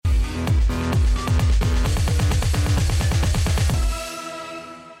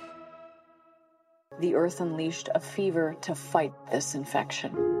the Earth unleashed a fever to fight this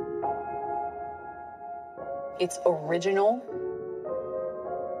infection. Its original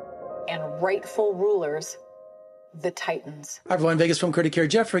and rightful rulers, the Titans. Hi everyone, Vegas film critic here,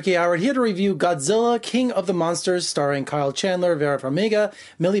 Jeff Ricky Howard, here to review Godzilla, King of the Monsters, starring Kyle Chandler, Vera Farmiga,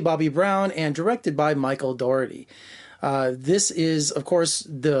 Millie Bobby Brown, and directed by Michael Dougherty. This is, of course,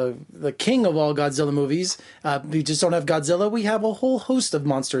 the king of all Godzilla movies. We just don't have Godzilla. We have a whole host of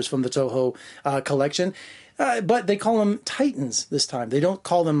monsters from the Toho collection. But they call them Titans this time. They don't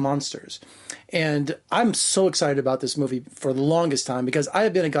call them monsters. And I'm so excited about this movie for the longest time because I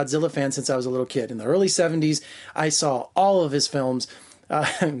have been a Godzilla fan since I was a little kid. In the early 70s, I saw all of his films.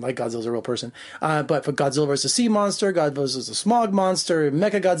 Like Godzilla's a real person. But for Godzilla vs. Sea Monster, Godzilla vs. the Smog Monster,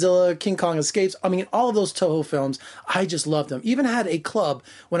 Mecha Godzilla, King Kong Escapes, I mean, all of those Toho films, I just loved them. Even had a club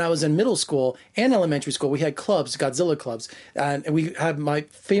when I was in middle school and elementary school. We had clubs, Godzilla clubs. And we had my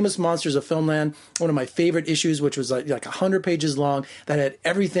famous Monsters of Filmland, one of my favorite issues, which was like 100 pages long, that had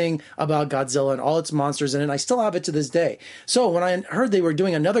everything about Godzilla and all its monsters in it. And I still have it to this day. So when I heard they were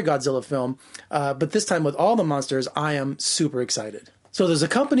doing another Godzilla film, but this time with all the monsters, I am super excited. So there's a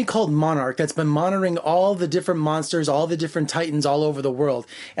company called Monarch that's been monitoring all the different monsters, all the different Titans all over the world.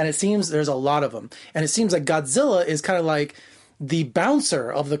 And it seems there's a lot of them. And it seems like Godzilla is kind of like the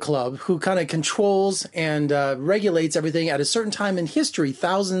bouncer of the club who kind of controls and regulates everything at a certain time in history,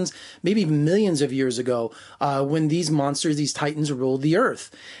 thousands, maybe millions of years ago, when these monsters, these Titans ruled the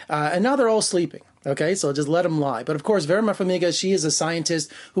earth. And now they're all sleeping. Okay, so just let them lie. But of course, Vera Farmiga, she is a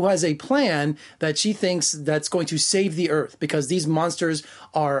scientist who has a plan that she thinks that's going to save the Earth because these monsters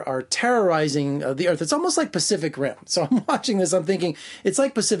are terrorizing the Earth. It's almost like Pacific Rim. So I'm watching this, I'm thinking, it's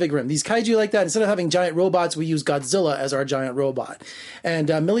like Pacific Rim. These kaiju like that, instead of having giant robots, we use Godzilla as our giant robot. And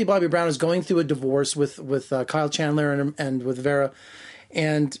Millie Bobby Brown is going through a divorce with Kyle Chandler and with Vera.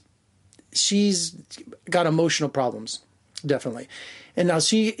 And she's got emotional problems, definitely. And now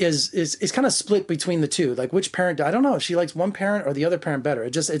she is kind of split between the two. Like which parent, I don't know if she likes one parent or the other parent better.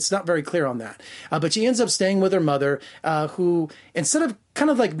 It's not very clear on that. But she ends up staying with her mother, who instead of kind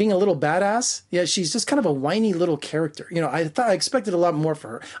of like being a little badass, yeah, she's just kind of a whiny little character. You know, I expected a lot more for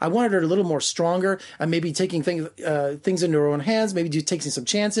her. I wanted her a little more stronger and maybe taking things into her own hands, maybe taking some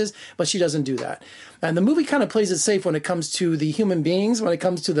chances, but she doesn't do that. And the movie kind of plays it safe when it comes to the human beings, when it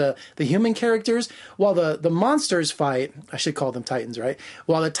comes to the human characters. While the monsters fight, I should call them Titans, right?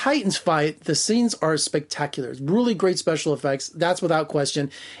 While the Titans fight, the scenes are spectacular. It's really great special effects. That's without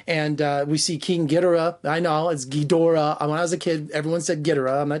question. And we see King Ghidorah. I know, it's Ghidorah. When I was a kid, everyone said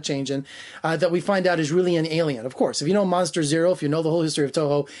Ghidorah. I'm not changing. That we find out is really an alien. Of course, if you know Monster Zero, if you know the whole history of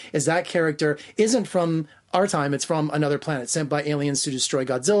Toho, is that character isn't from our time, it's from another planet sent by aliens to destroy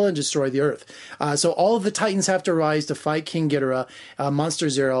Godzilla and destroy the Earth. So all of the Titans have to rise to fight King Ghidorah, Monster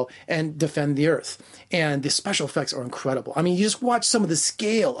Zero, and defend the Earth. And the special effects are incredible. I mean, you just watch some of the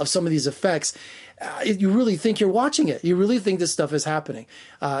scale of some of these effects. You really think you're watching it. You really think this stuff is happening.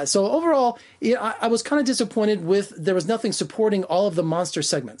 So overall, I was kind of disappointed there was nothing supporting all of the monster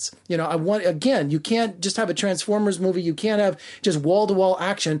segments. You know, you can't just have a Transformers movie. You can't have just wall-to-wall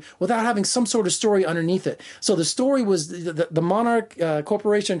action without having some sort of story underneath it. So the story was the Monarch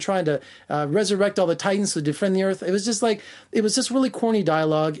Corporation trying to resurrect all the Titans to defend the Earth. It was just really corny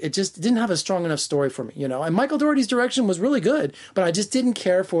dialogue. It just didn't have a strong enough story for me, you know. And Michael Dougherty's direction was really good, but I just didn't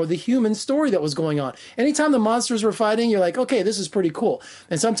care for the human story that was going on. Anytime the monsters were fighting, you're like, okay, this is pretty cool.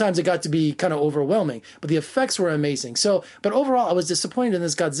 And sometimes it got to be kind of overwhelming, but the effects were amazing. So, but overall, I was disappointed in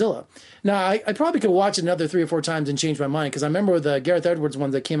this Godzilla. Now, I probably could watch it another 3 or 4 times and change my mind, because I remember the Gareth Edwards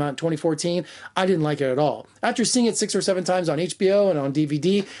one that came out in 2014, I didn't like it at all. After seeing it 6 or 7 times on HBO and on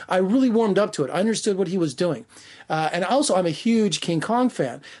DVD, I really warmed up to it. I understood what he was doing. And also, I'm a huge King Kong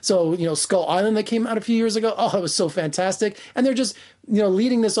fan. So, you know, Skull Island that came out a few years ago, oh, it was so fantastic. And they're just, you know,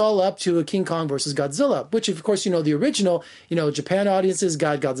 leading this all up to a King Kong versus Godzilla, which, of course, you know, the original, you know, Japan audiences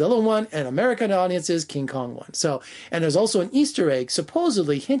got Godzilla 1 and American audiences King Kong 1. So, and there's also an Easter egg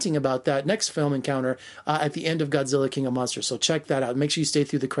supposedly hinting about that next film encounter at the end of Godzilla King of Monsters. So check that out. Make sure you stay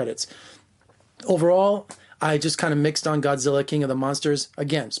through the credits. Overall, I just kind of mixed on Godzilla King of the Monsters.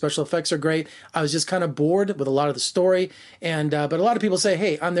 Again, special effects are great. I was just kind of bored with a lot of the story. And but a lot of people say,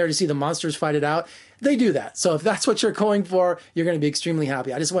 hey, I'm there to see the monsters fight it out. They do that. So if that's what you're going for, you're going to be extremely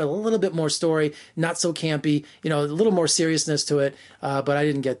happy. I just want a little bit more story, not so campy, you know, a little more seriousness to it. But I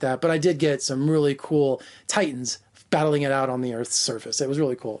didn't get that. But I did get some really cool Titans battling it out on the Earth's surface. It was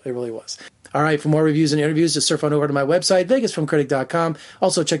really cool. It really was. All right, for more reviews and interviews, just surf on over to my website, vegasfilmcritic.com.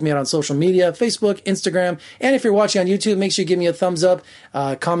 Also, check me out on social media, Facebook, Instagram. And if you're watching on YouTube, make sure you give me a thumbs up,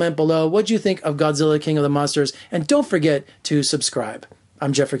 comment below what you think of Godzilla King of the Monsters. And don't forget to subscribe.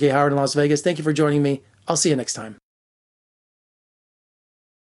 I'm Jeffrey K. Howard in Las Vegas. Thank you for joining me. I'll see you next time.